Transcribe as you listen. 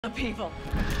People.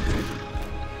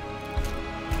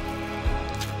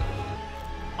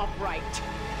 Upright.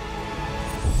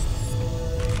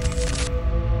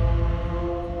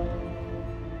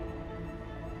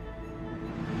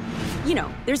 You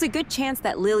know, there's a good chance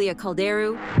that Lilia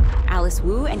Calderu, Alice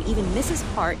Wu, and even Mrs.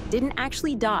 Hart didn't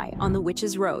actually die on the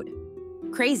Witch's Road.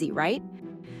 Crazy, right?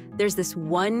 There's this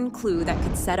one clue that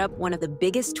could set up one of the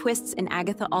biggest twists in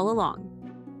Agatha all along.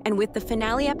 And with the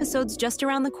finale episodes just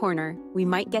around the corner, we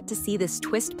might get to see this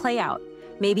twist play out,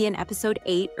 maybe in episode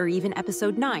 8 or even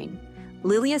episode 9.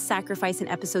 Lilia's sacrifice in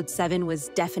episode 7 was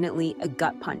definitely a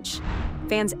gut punch.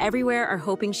 Fans everywhere are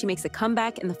hoping she makes a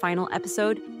comeback in the final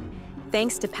episode,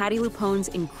 thanks to Patti LuPone's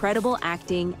incredible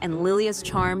acting and Lilia's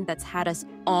charm that's had us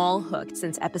all hooked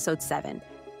since episode 7.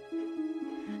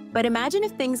 But imagine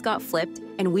if things got flipped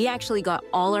and we actually got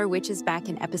all our witches back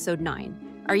in episode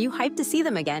 9. Are you hyped to see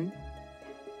them again?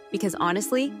 Because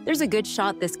honestly, there's a good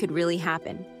shot this could really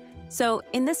happen. So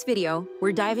in this video,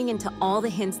 we're diving into all the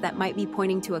hints that might be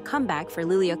pointing to a comeback for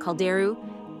Lilia Calderu,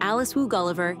 Alice Wu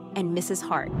Gulliver, and Mrs.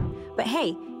 Hart. But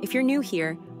hey, if you're new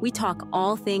here, we talk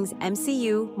all things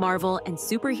MCU, Marvel, and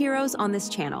superheroes on this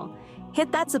channel.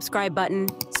 Hit that subscribe button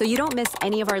so you don't miss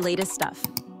any of our latest stuff.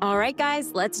 All right,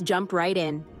 guys, let's jump right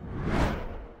in.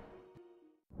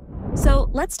 So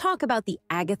let's talk about the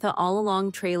Agatha All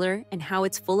Along trailer and how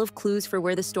it's full of clues for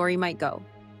where the story might go.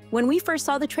 When we first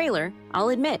saw the trailer, I'll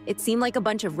admit it seemed like a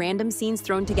bunch of random scenes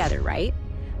thrown together, right?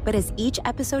 But as each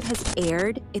episode has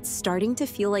aired, it's starting to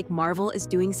feel like Marvel is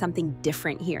doing something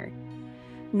different here.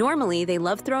 Normally, they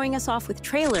love throwing us off with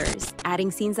trailers, adding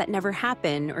scenes that never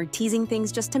happen, or teasing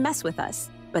things just to mess with us.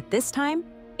 But this time,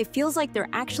 it feels like they're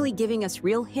actually giving us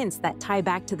real hints that tie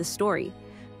back to the story.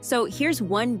 So here's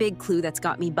one big clue that's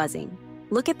got me buzzing.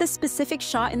 Look at this specific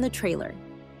shot in the trailer.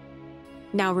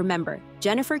 Now remember,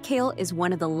 Jennifer Cale is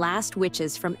one of the last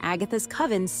witches from Agatha's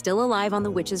coven still alive on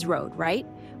the Witch's Road, right?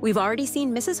 We've already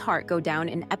seen Mrs. Hart go down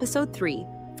in episode 3,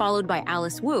 followed by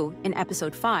Alice Wu in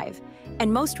episode 5,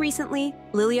 and most recently,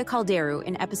 Lilia Calderu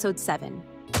in episode 7.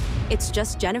 It's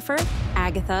just Jennifer,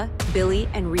 Agatha, Billy,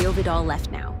 and Rio Vidal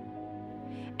left now.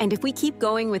 And if we keep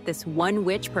going with this one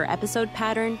witch per episode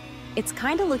pattern, it's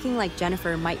kinda looking like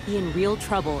Jennifer might be in real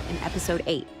trouble in episode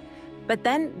 8. But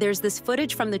then there's this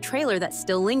footage from the trailer that's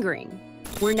still lingering.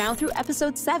 We're now through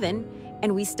episode 7,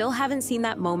 and we still haven't seen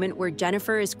that moment where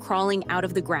Jennifer is crawling out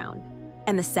of the ground.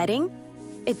 And the setting?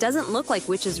 It doesn't look like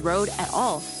Witch's Road at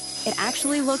all. It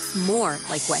actually looks more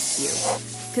like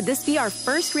Westview. Could this be our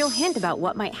first real hint about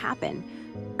what might happen?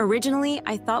 Originally,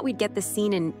 I thought we'd get the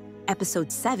scene in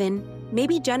episode 7.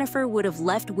 Maybe Jennifer would have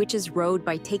left Witch's Road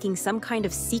by taking some kind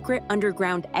of secret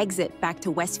underground exit back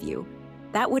to Westview.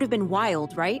 That would have been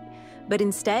wild, right? But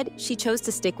instead, she chose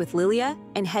to stick with Lilia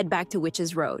and head back to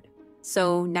Witch's Road.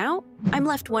 So now, I'm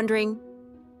left wondering,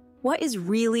 what is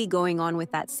really going on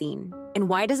with that scene? And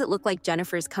why does it look like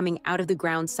Jennifer is coming out of the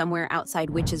ground somewhere outside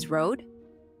Witch's Road?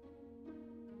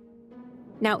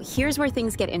 Now, here's where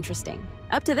things get interesting.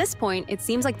 Up to this point, it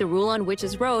seems like the rule on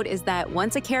Witch's Road is that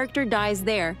once a character dies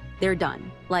there, they're done.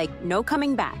 Like, no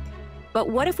coming back. But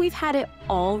what if we've had it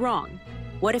all wrong?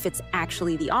 What if it's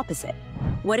actually the opposite?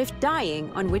 What if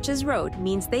dying on Witch's Road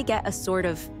means they get a sort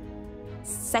of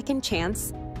second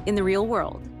chance in the real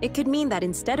world? It could mean that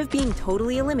instead of being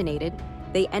totally eliminated,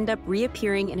 they end up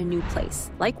reappearing in a new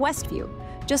place, like Westview,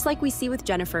 just like we see with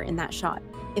Jennifer in that shot.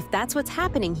 If that's what's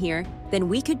happening here, then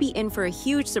we could be in for a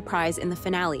huge surprise in the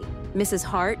finale. Mrs.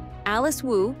 Hart, Alice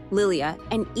Wu, Lilia,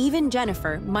 and even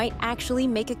Jennifer might actually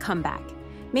make a comeback,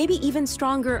 maybe even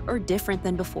stronger or different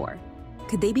than before.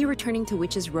 Could they be returning to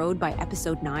Witch's Road by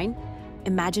episode 9?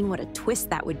 Imagine what a twist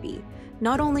that would be.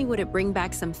 Not only would it bring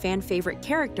back some fan-favorite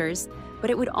characters, but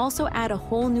it would also add a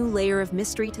whole new layer of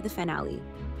mystery to the finale.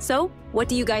 So, what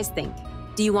do you guys think?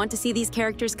 Do you want to see these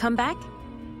characters come back?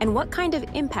 And what kind of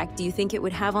impact do you think it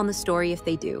would have on the story if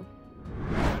they do?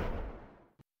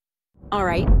 All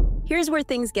right, here's where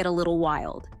things get a little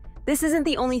wild. This isn't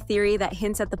the only theory that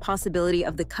hints at the possibility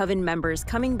of the Coven members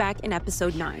coming back in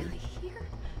episode 9.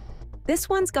 This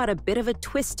one's got a bit of a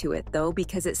twist to it, though,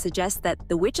 because it suggests that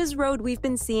the Witch's Road we've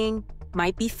been seeing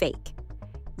might be fake.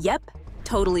 Yep,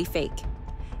 totally fake.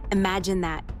 Imagine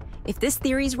that. If this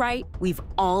theory's right, we've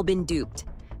all been duped.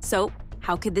 So,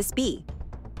 how could this be?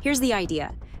 Here's the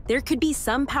idea. There could be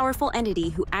some powerful entity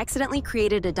who accidentally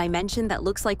created a dimension that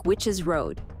looks like Witch's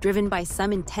Road, driven by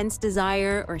some intense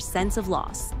desire or sense of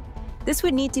loss. This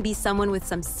would need to be someone with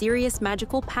some serious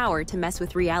magical power to mess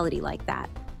with reality like that.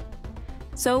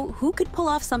 So, who could pull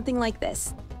off something like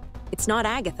this? It's not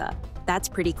Agatha, that's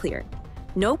pretty clear.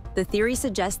 Nope, the theory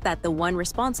suggests that the one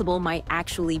responsible might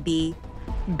actually be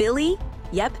Billy.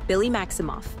 Yep, Billy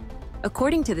Maximoff.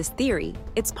 According to this theory,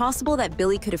 it's possible that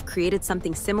Billy could have created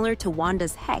something similar to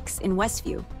Wanda's hex in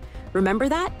Westview. Remember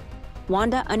that?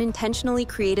 Wanda unintentionally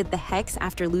created the hex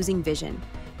after losing vision,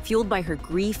 fueled by her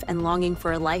grief and longing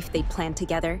for a life they'd planned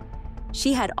together.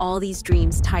 She had all these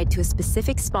dreams tied to a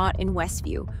specific spot in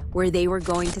Westview where they were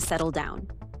going to settle down.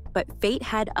 But fate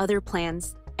had other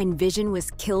plans, and Vision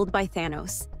was killed by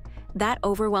Thanos. That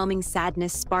overwhelming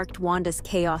sadness sparked Wanda's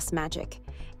chaos magic,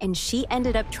 and she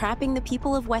ended up trapping the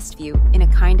people of Westview in a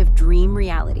kind of dream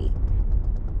reality.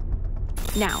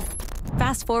 Now,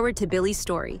 fast forward to Billy's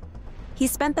story. He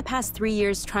spent the past 3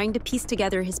 years trying to piece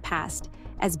together his past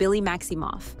as Billy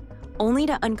Maximoff, only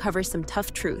to uncover some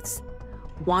tough truths.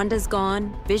 Wanda's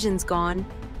gone, Vision's gone,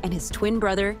 and his twin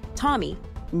brother, Tommy,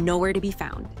 nowhere to be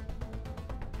found.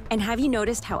 And have you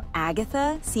noticed how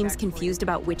Agatha seems confused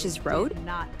about Witch's Road?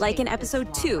 Like in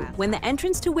episode 2, when the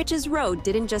entrance to Witch's Road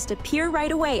didn't just appear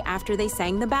right away after they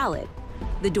sang the ballad.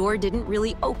 The door didn't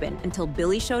really open until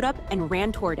Billy showed up and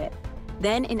ran toward it.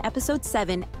 Then in episode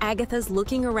 7, Agatha's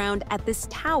looking around at this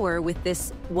tower with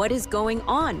this "what is going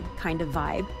on" kind of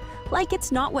vibe, like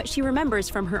it's not what she remembers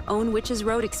from her own Witch's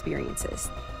Road experiences.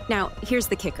 Now, here's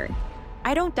the kicker.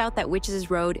 I don't doubt that Witch's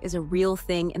Road is a real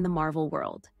thing in the Marvel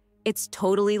world. It's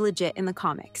totally legit in the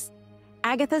comics.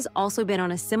 Agatha's also been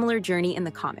on a similar journey in the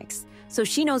comics, so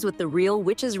she knows what the real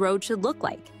Witch's Road should look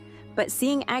like. But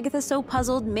seeing Agatha so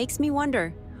puzzled makes me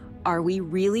wonder, are we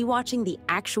really watching the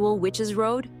actual Witch's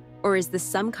Road? Or is this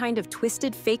some kind of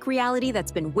twisted fake reality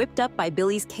that's been whipped up by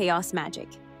Billy's chaos magic?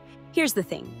 Here's the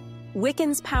thing.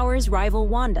 Wiccan's powers rival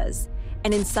Wanda's,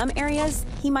 and in some areas,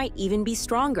 he might even be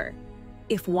stronger.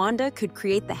 If Wanda could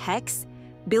create the hex,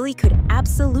 Billy could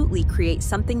absolutely create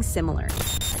something similar.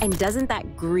 And doesn't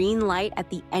that green light at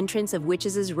the entrance of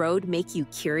Witch's Road make you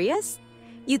curious?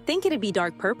 You'd think it'd be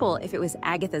dark purple if it was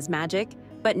Agatha's magic,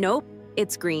 but nope,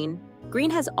 it's green. Green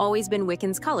has always been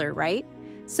Wiccan's color, right?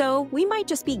 So we might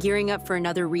just be gearing up for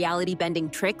another reality-bending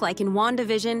trick like in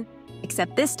WandaVision,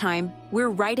 except this time, we're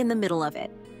right in the middle of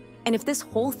it. And if this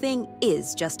whole thing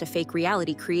is just a fake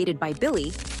reality created by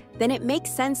Billy, then it makes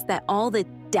sense that all the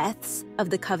deaths of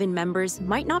the Coven members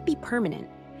might not be permanent.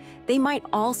 They might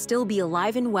all still be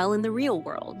alive and well in the real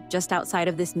world, just outside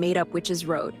of this made-up Witch's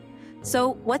Road.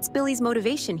 So what's Billy's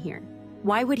motivation here?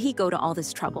 Why would he go to all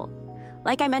this trouble?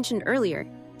 Like I mentioned earlier,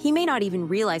 he may not even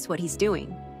realize what he's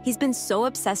doing. He's been so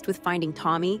obsessed with finding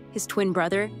Tommy, his twin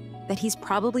brother, that he's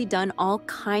probably done all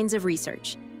kinds of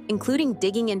research, including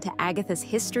digging into Agatha's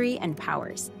history and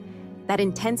powers. That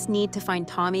intense need to find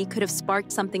Tommy could have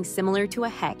sparked something similar to a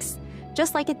hex,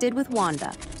 just like it did with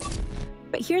Wanda.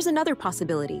 But here's another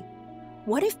possibility.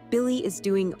 What if Billy is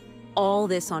doing all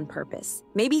this on purpose?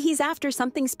 Maybe he's after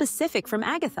something specific from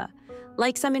Agatha,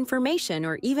 like some information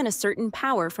or even a certain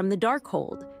power from the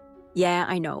Darkhold. Yeah,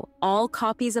 I know, all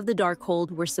copies of the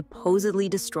Darkhold were supposedly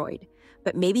destroyed,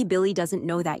 but maybe Billy doesn't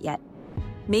know that yet.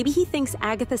 Maybe he thinks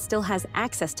Agatha still has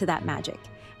access to that magic,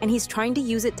 and he's trying to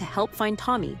use it to help find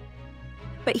Tommy.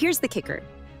 But here's the kicker.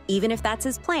 Even if that's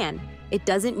his plan, it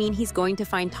doesn't mean he's going to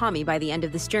find Tommy by the end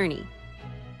of this journey.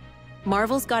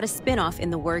 Marvel's got a spin-off in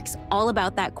the works all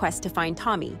about that quest to find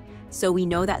Tommy, so we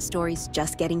know that story's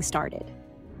just getting started.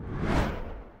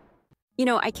 You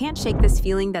know, I can't shake this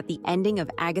feeling that the ending of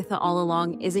Agatha All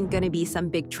Along isn't going to be some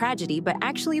big tragedy, but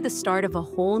actually the start of a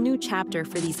whole new chapter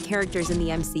for these characters in the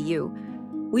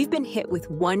MCU. We've been hit with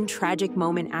one tragic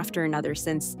moment after another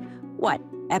since, what,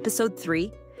 episode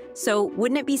 3? So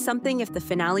wouldn't it be something if the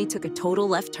finale took a total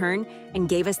left turn and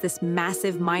gave us this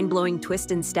massive, mind-blowing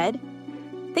twist instead?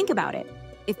 Think about it.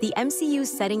 If the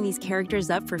MCU's setting these characters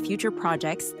up for future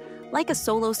projects, like a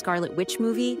solo Scarlet Witch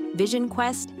movie, Vision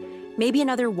Quest, maybe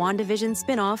another WandaVision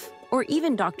spin-off, or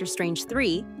even Doctor Strange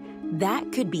 3,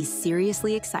 that could be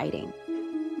seriously exciting.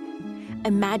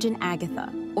 Imagine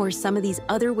Agatha, or some of these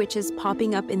other witches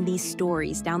popping up in these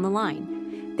stories down the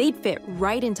line. They'd fit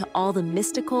right into all the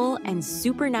mystical and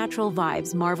supernatural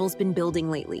vibes Marvel's been building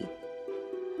lately.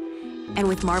 And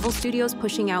with Marvel Studios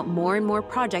pushing out more and more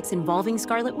projects involving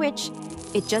Scarlet Witch,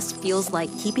 it just feels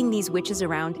like keeping these witches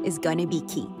around is gonna be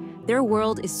key. Their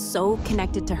world is so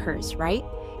connected to hers, right?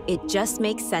 It just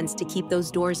makes sense to keep those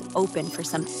doors open for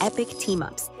some epic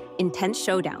team-ups, intense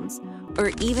showdowns, or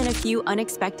even a few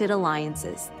unexpected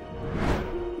alliances.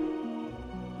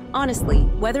 Honestly,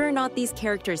 whether or not these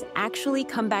characters actually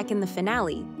come back in the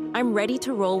finale, I'm ready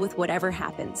to roll with whatever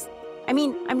happens. I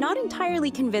mean, I'm not entirely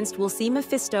convinced we'll see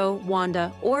Mephisto,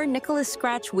 Wanda, or Nicholas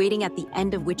Scratch waiting at the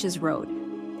end of Witch's Road.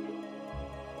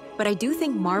 But I do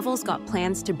think Marvel's got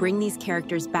plans to bring these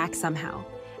characters back somehow.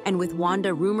 And with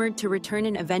Wanda rumored to return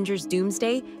in Avengers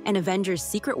Doomsday and Avengers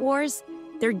Secret Wars,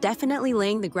 they're definitely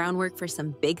laying the groundwork for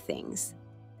some big things.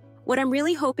 What I'm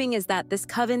really hoping is that this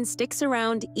coven sticks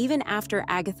around even after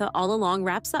Agatha All Along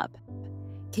wraps up.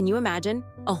 Can you imagine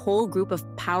a whole group of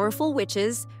powerful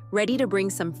witches ready to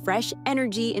bring some fresh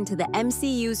energy into the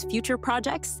MCU's future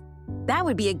projects? That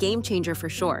would be a game changer for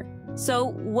sure. So,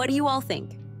 what do you all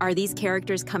think? Are these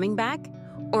characters coming back?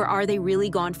 Or are they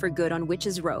really gone for good on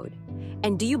Witches Road?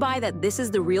 And do you buy that this is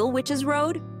the real Witches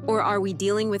Road? Or are we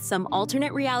dealing with some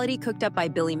alternate reality cooked up by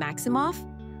Billy Maximoff?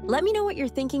 Let me know what you're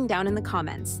thinking down in the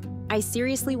comments. I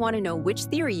seriously want to know which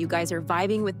theory you guys are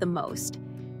vibing with the most.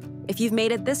 If you've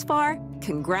made it this far,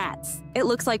 congrats! It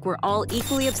looks like we're all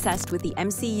equally obsessed with the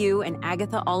MCU and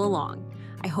Agatha All Along.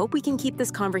 I hope we can keep this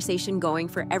conversation going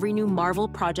for every new Marvel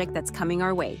project that's coming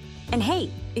our way. And hey,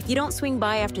 if you don't swing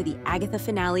by after the Agatha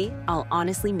finale, I'll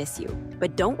honestly miss you.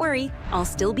 But don't worry, I'll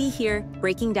still be here,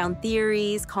 breaking down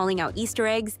theories, calling out Easter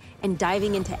eggs, and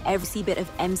diving into every bit of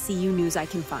MCU news I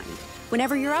can find.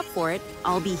 Whenever you're up for it,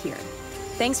 I'll be here.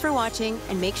 Thanks for watching,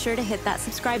 and make sure to hit that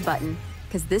subscribe button,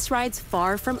 because this ride's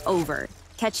far from over.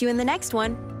 Catch you in the next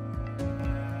one.